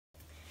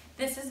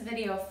This is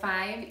video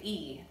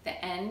 5E,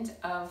 the end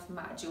of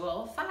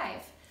module 5.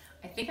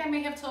 I think I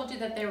may have told you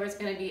that there was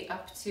going to be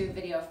up to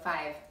video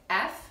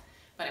 5F,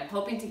 but I'm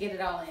hoping to get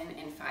it all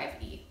in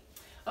 5E.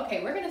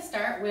 Okay, we're going to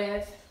start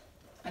with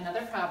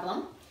another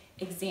problem,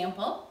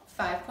 example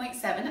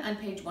 5.7 on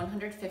page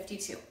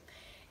 152.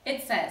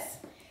 It says,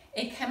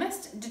 a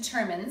chemist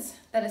determines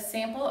that a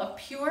sample of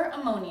pure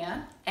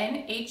ammonia,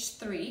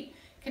 NH3,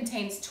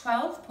 contains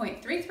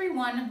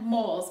 12.331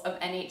 moles of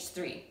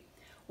NH3.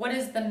 What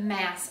is the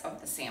mass of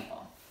the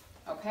sample?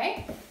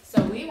 Okay,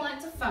 so we want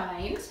to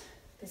find,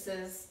 this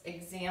is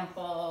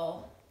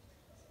example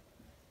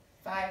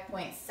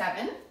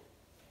 5.7,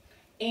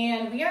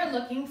 and we are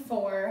looking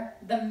for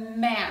the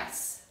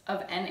mass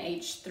of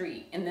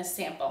NH3 in this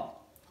sample.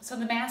 So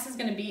the mass is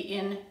going to be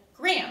in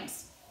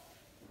grams.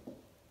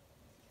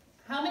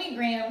 How many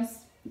grams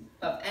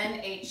of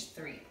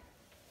NH3?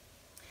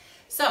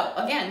 So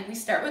again, we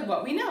start with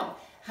what we know.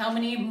 How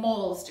many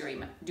moles do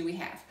we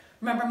have?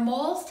 Remember,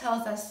 moles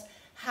tells us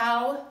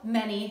how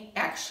many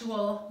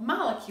actual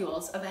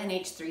molecules of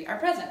NH3 are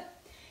present.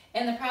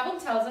 And the problem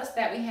tells us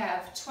that we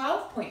have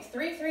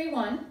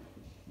 12.331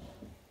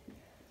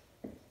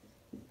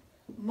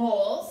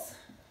 moles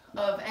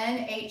of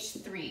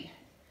NH3.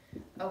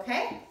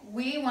 Okay,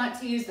 we want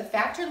to use the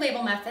factor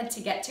label method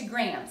to get to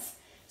grams.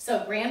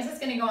 So grams is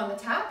going to go on the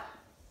top,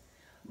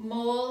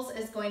 moles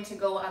is going to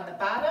go on the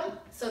bottom,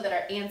 so that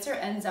our answer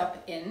ends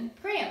up in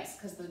grams,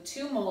 because the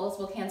two moles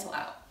will cancel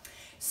out.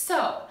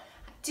 So,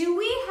 do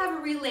we have a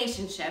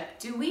relationship?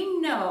 Do we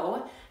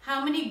know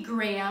how many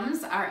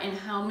grams are in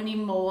how many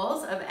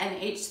moles of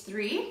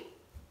NH3?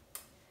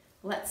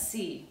 Let's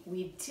see,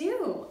 we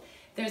do.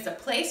 There's a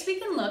place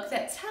we can look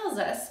that tells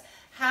us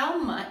how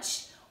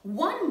much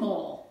 1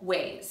 mole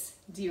weighs.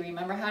 Do you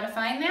remember how to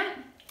find that?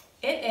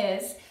 It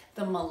is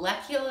the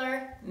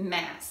molecular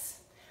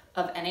mass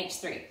of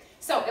NH3.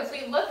 So if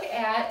we look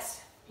at,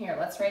 here,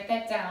 let's write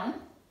that down.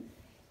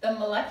 The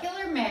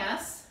molecular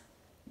mass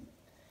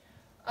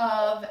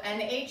of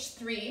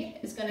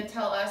NH3 is going to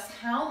tell us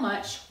how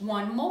much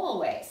 1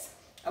 mole weighs.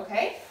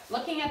 Okay,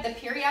 looking at the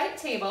periodic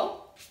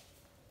table,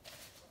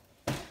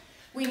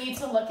 we need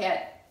to look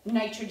at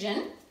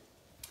nitrogen.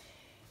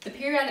 The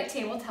periodic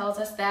table tells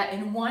us that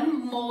in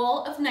 1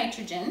 mole of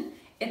nitrogen,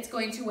 it's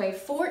going to weigh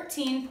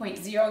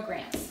 14.0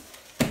 grams.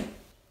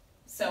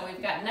 So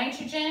we've got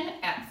nitrogen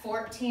at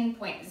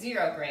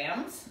 14.0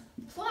 grams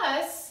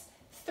plus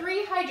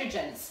 3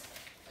 hydrogens.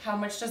 How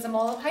much does a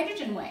mole of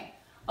hydrogen weigh?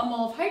 A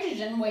mole of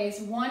hydrogen weighs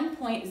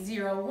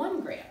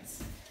 1.01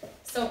 grams.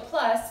 So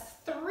plus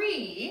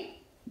 3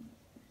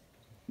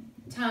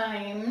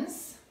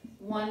 times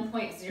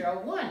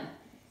 1.01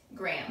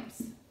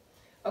 grams.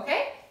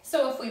 Okay,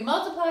 so if we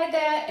multiplied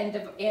that and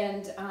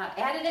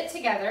added it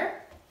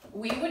together,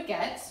 we would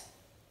get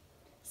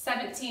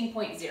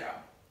 17.0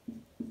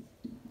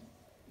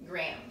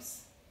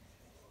 grams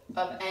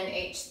of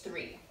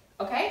NH3.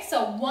 Okay,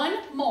 so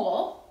 1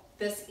 mole,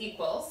 this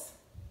equals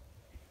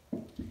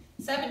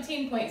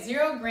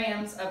 17.0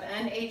 grams of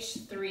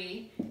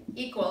NH3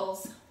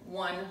 equals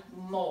 1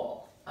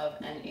 mole of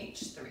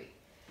NH3.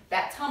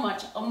 That's how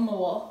much a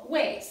mole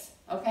weighs,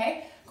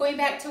 okay? Going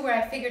back to where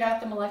I figured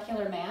out the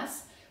molecular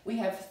mass, we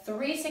have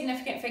 3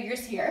 significant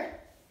figures here.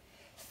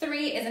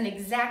 3 is an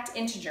exact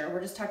integer.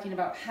 We're just talking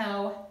about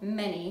how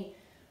many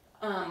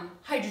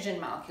hydrogen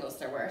molecules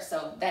there were,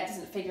 so that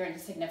doesn't figure into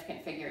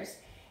significant figures.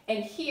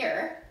 And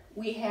here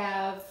we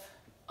have,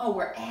 oh,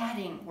 we're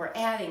adding,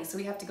 so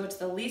we have to go to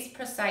the least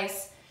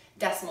precise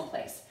decimal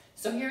place.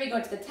 So here we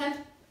go to the 10th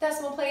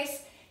decimal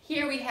place,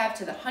 here we have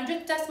to the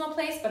 100th decimal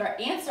place, but our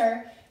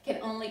answer can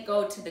only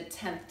go to the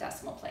 10th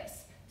decimal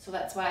place. So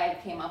that's why I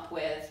came up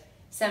with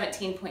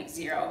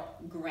 17.0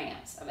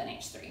 grams of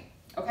NH3,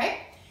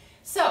 okay?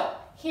 So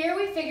here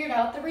we figured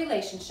out the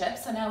relationship,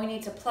 so now we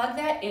need to plug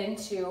that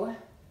into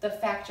the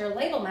factor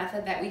label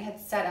method that we had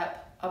set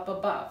up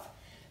above.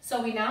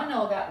 So we now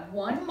know that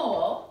 1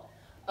 mole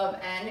of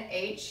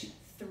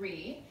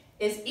NH3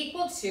 is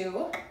equal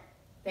to,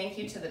 thank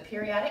you to the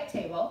periodic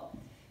table,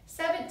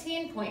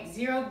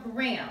 17.0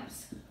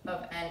 grams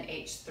of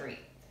NH3.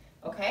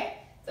 Okay,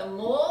 the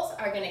moles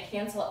are going to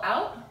cancel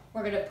out.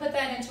 We're going to put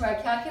that into our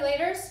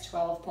calculators.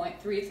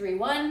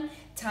 12.331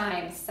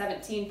 times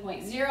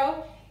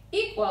 17.0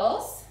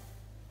 equals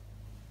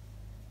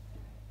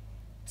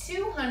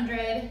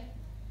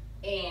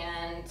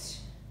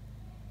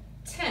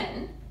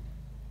 210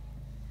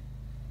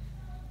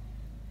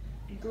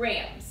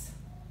 grams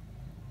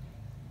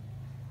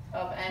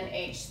of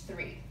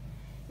NH3.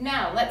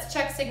 Now let's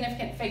check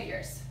significant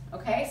figures.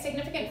 Okay,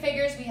 significant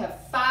figures, we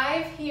have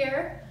 5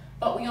 here,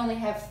 but we only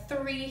have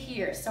 3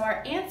 here. So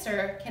our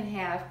answer can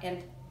have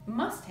and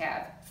must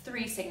have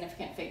 3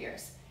 significant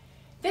figures.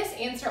 This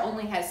answer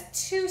only has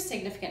 2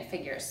 significant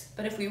figures,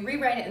 but if we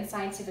rewrite it in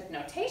scientific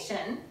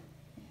notation,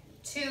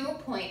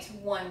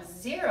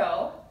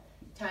 2.10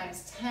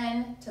 times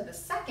 10 to the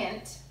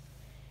second,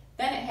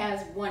 then it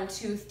has 1,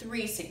 2,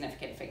 3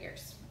 significant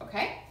figures,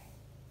 okay?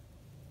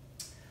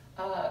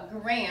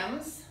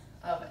 Grams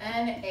of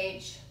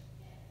NH3.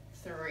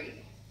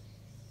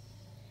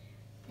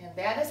 And And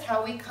that is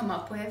how we come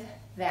up with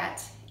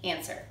that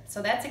answer.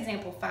 So that's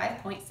example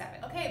 5.7.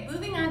 Okay,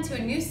 moving on to a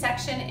new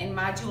section in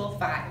Module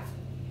 5.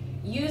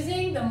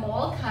 Using the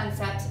mole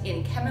concept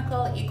in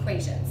chemical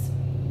equations.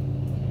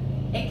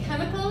 A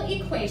chemical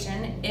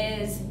equation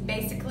is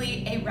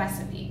basically a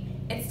recipe.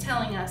 It's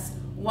telling us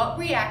what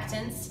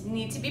reactants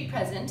need to be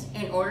present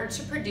in order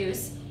to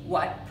produce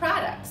what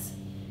products.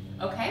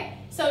 Okay,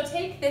 so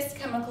take this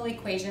chemical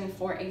equation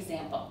for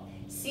example.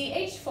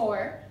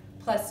 CH4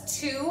 plus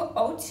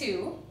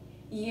 2O2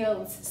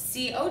 yields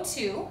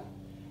CO2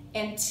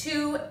 and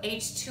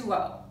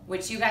 2H2O,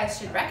 which you guys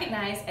should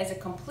recognize as a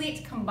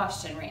complete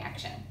combustion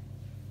reaction.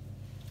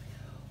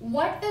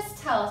 What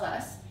this tells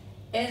us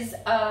is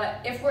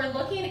if we're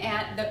looking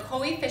at the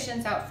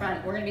coefficients out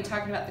front, we're going to be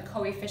talking about the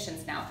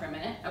coefficients now for a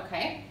minute,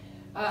 okay?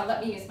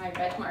 Let me use my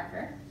red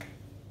marker.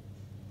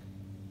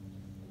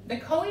 The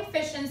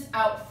coefficients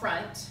out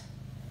front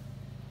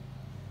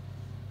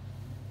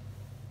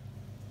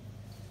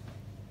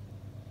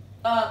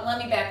let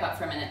me back up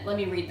for a minute. Let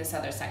me read this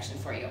other section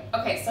for you.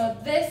 Okay, so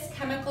this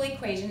chemical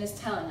equation is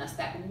telling us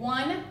that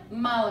one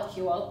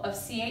molecule of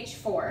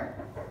CH4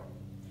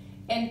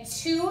 and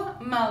 2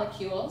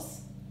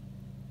 molecules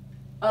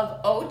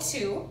of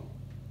O2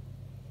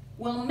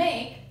 will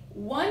make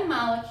 1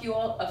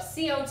 molecule of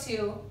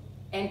CO2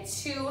 and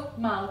 2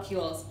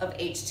 molecules of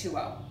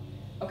H2O.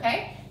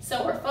 Okay,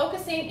 so we're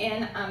focusing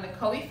in on the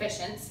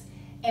coefficients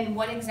and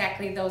what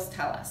exactly those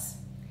tell us.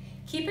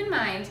 Keep in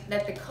mind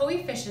that the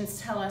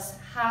coefficients tell us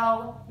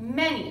how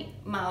many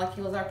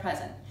molecules are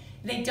present.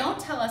 They don't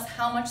tell us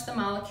how much the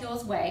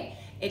molecules weigh.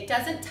 It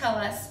doesn't tell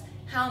us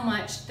how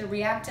much the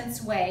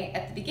reactants weigh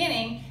at the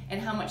beginning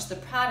and how much the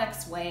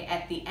products weigh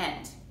at the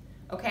end.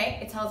 Okay,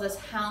 it tells us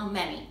how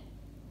many.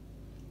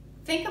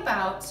 Think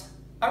about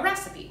a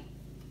recipe,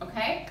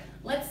 okay?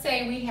 Let's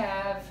say we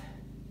have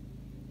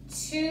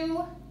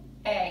 2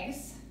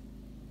 eggs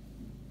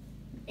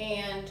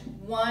and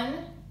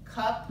 1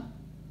 cup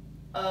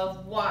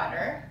of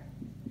water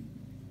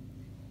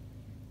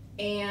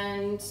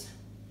and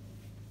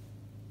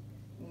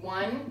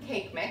 1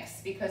 cake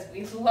mix, because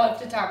we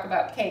love to talk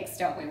about cakes,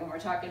 don't we, when we're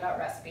talking about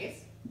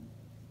recipes.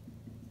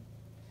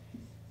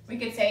 We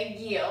could say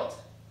yield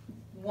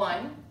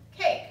 1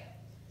 cake.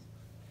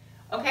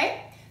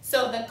 Okay,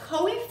 so the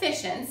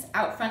coefficients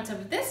out front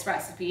of this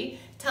recipe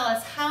tell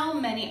us how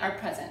many are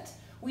present.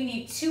 We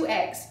need 2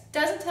 eggs.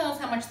 Doesn't tell us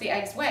how much the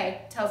eggs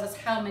weigh, tells us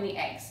how many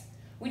eggs.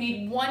 We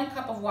need 1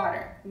 cup of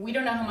water. We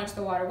don't know how much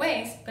the water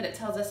weighs, but it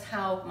tells us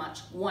how much,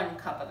 1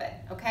 cup of it,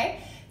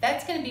 okay?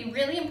 That's gonna be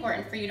really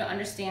important for you to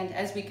understand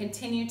as we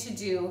continue to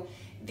do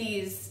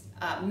these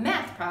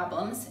math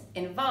problems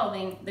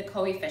involving the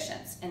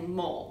coefficients and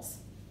moles.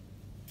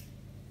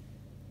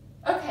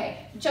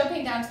 Okay,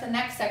 jumping down to the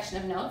next section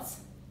of notes.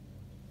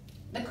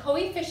 The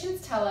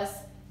coefficients tell us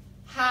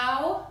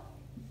how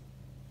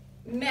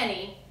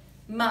many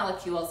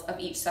molecules of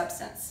each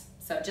substance.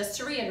 So just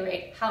to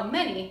reiterate, how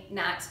many,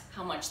 not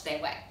how much they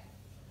weigh.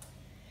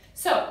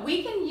 So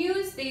we can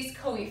use these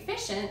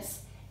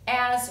coefficients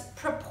as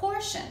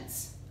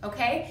proportions,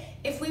 okay?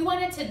 If we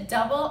wanted to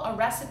double a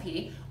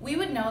recipe, we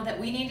would know that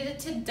we needed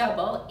to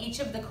double each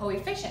of the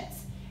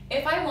coefficients.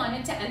 If I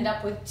wanted to end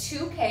up with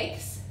 2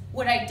 cakes,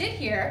 what I did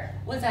here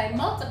was I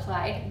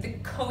multiplied the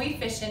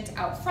coefficient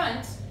out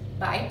front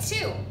by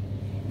 2.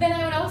 Then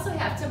I would also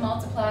have to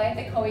multiply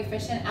the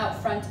coefficient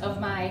out front of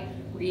my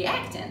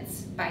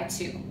reactants by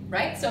 2,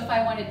 right? So if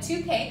I wanted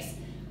 2 cakes,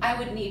 I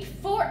would need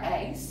 4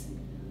 eggs,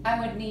 I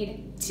would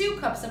need 2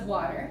 cups of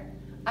water,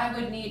 I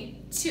would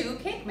need 2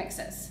 cake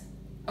mixes.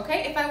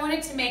 Okay, if I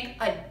wanted to make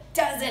a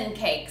dozen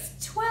cakes,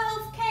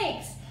 12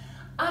 cakes,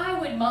 I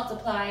would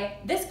multiply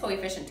this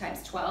coefficient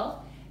times 12,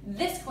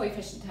 this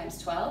coefficient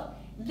times 12,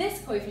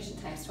 this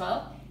coefficient times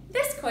 12,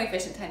 this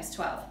coefficient times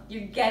 12.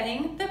 You're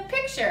getting the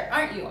picture,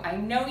 aren't you? I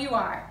know you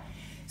are.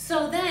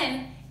 So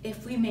then,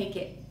 if we make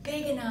it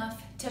big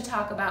enough to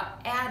talk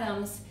about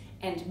atoms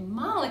and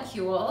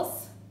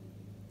molecules,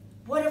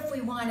 what if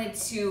we wanted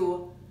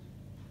to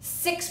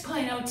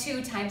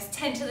 6.02 times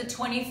 10 to the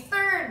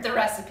 23rd the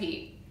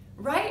recipe,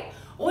 right?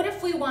 What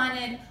if we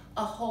wanted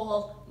a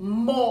whole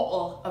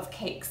mole of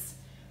cakes?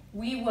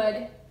 We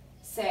would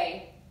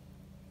say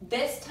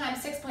this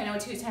times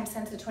 6.02 times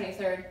 10 to the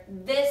 23rd,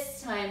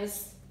 this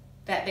times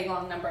that big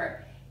long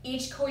number,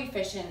 each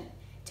coefficient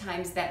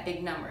times that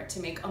big number to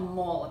make a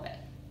mole of it,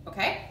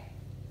 okay?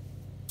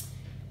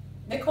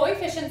 The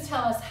coefficients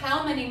tell us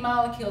how many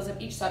molecules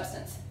of each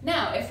substance.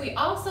 Now, if we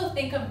also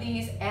think of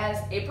these as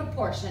a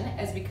proportion,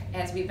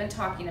 as we've been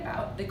talking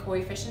about, the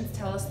coefficients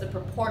tell us the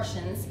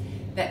proportions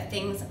that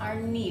things are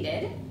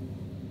needed.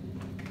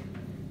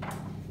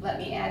 Let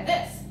me add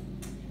this.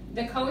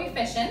 The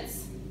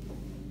coefficients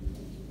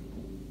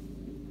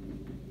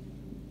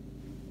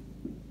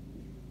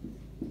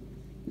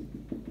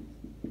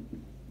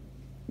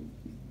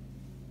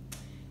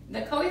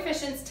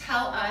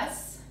tell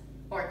us,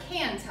 or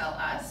can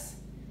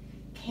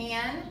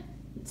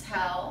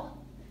tell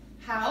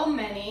how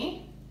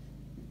many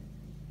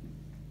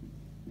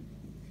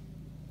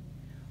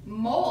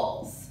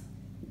moles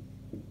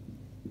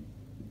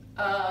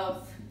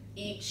of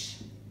each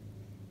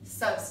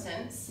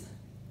substance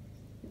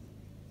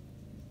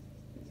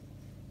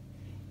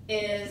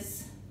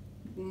is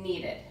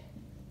needed.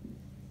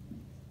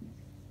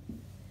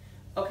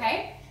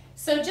 Okay?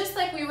 So just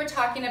like we were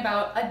talking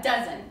about a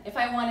dozen, if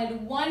I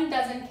wanted 1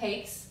 dozen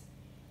cakes,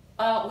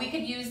 we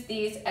could use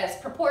these as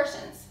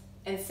proportions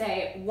and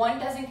say 1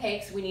 dozen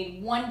cakes, we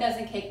need 1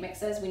 dozen cake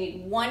mixes, we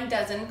need 1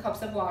 dozen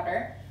cups of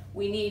water,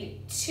 we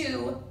need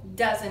 2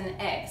 dozen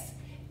eggs.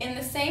 In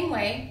the same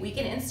way, we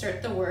can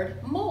insert the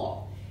word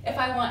mole. If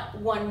I want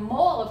 1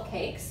 mole of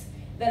cakes,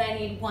 then I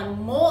need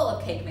 1 mole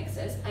of cake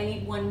mixes, I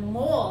need 1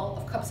 mole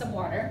of cups of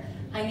water,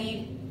 I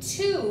need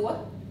 2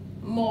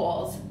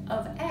 moles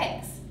of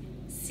eggs.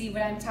 See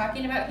what I'm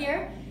talking about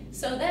here?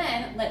 So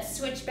then let's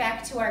switch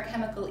back to our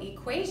chemical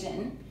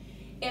equation.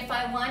 If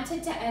I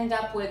wanted to end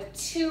up with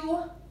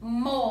 2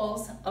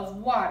 moles of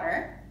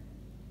water,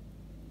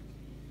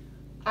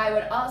 I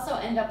would also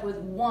end up with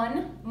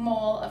 1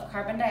 mole of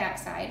carbon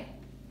dioxide.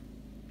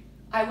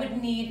 I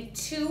would need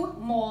 2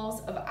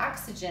 moles of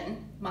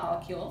oxygen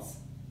molecules,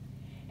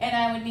 and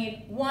I would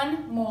need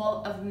 1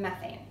 mole of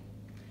methane.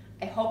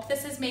 I hope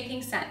this is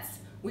making sense.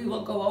 We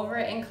will go over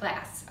it in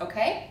class,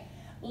 okay?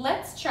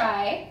 Let's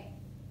try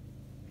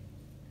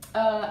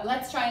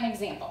an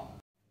example.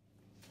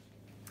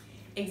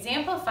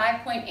 Example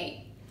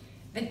 5.8.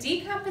 The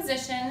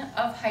decomposition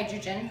of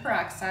hydrogen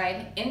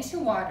peroxide into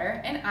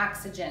water and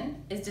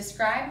oxygen is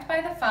described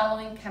by the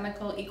following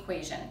chemical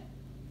equation.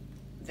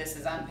 This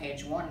is on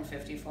page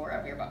 154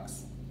 of your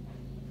books.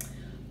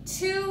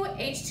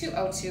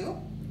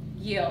 2H2O2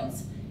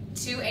 yields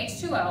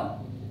 2H2O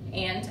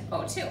and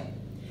O2.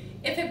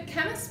 If a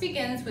chemist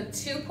begins with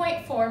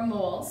 2.4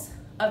 moles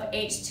of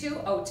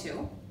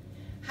H2O2,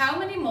 how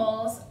many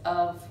moles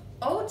of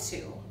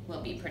O2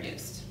 will be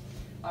produced?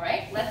 All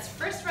right, let's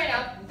first write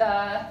out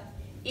the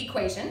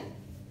equation.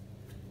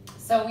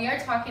 So we are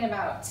talking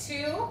about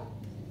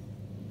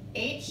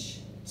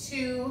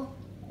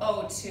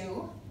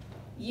 2H2O2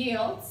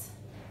 yields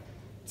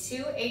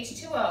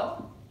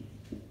 2H2O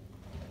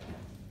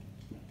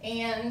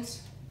and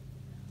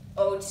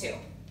O2.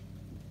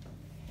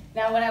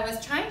 Now what I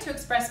was trying to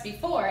express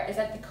before is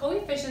that the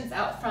coefficients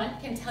out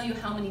front can tell you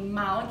how many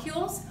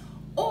molecules,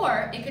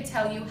 or it could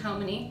tell you how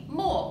many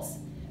moles,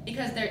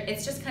 because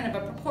it's just kind of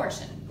a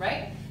proportion,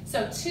 right?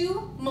 So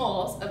 2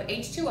 moles of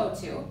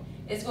H2O2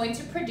 is going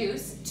to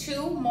produce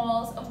 2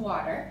 moles of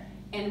water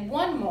and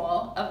 1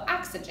 mole of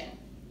oxygen.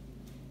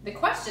 The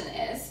question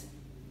is,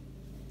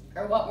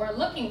 or what we're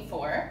looking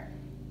for,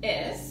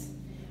 is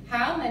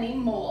how many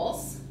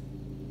moles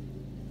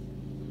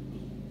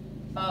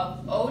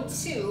of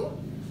O2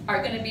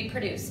 are going to be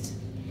produced.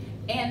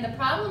 And the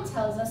problem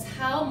tells us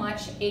how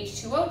much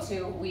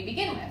H2O2 we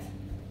begin with.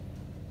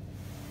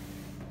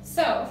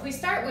 So if we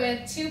start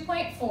with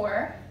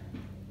 2.4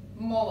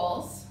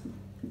 moles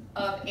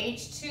of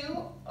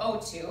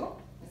H2O2,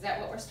 is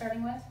that what we're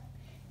starting with?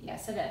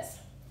 Yes, it is.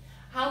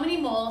 How many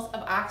moles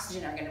of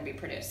oxygen are going to be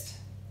produced?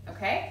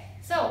 Okay,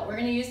 so we're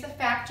going to use the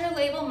factor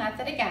label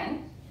method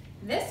again.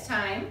 This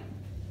time,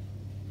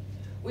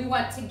 we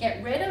want to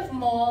get rid of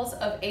moles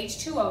of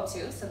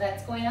H2O2, so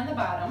that's going on the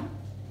bottom.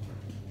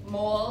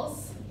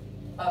 Moles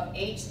of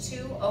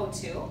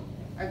H2O2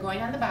 are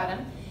going on the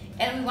bottom.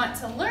 And we want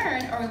to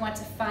learn, or we want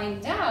to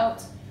find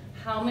out,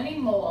 how many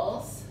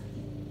moles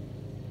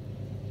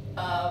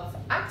of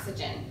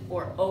oxygen,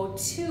 or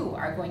O2,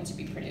 are going to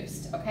be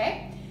produced,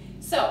 okay?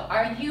 So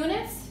our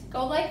units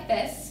go like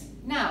this.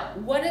 Now,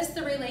 what is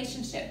the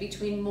relationship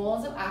between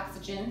moles of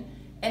oxygen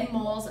and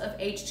moles of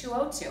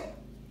H2O2?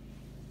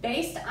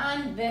 Based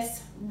on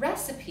this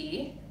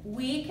recipe,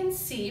 we can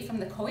see from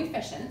the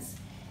coefficients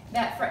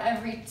that for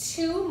every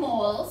 2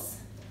 moles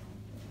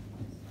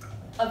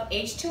of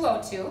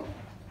H2O2,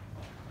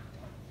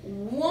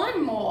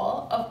 1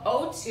 mole of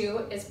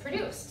O2 is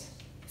produced.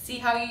 See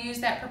how you use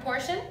that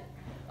proportion?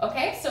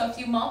 Okay, so if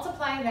you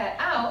multiply that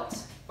out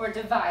or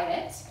divide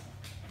it,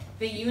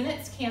 the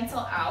units cancel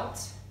out.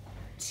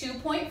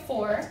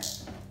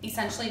 2.4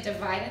 essentially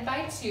divided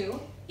by 2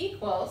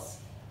 equals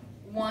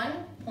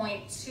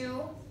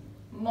 1.2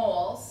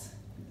 moles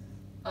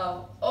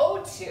of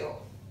O2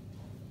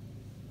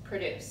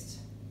 produced.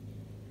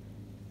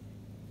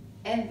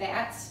 And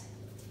that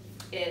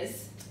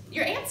is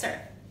your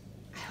answer.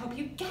 I hope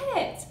you get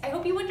it. I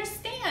hope you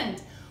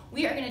understand.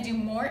 We are going to do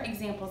more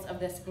examples of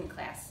this in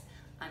class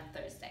on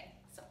Thursday.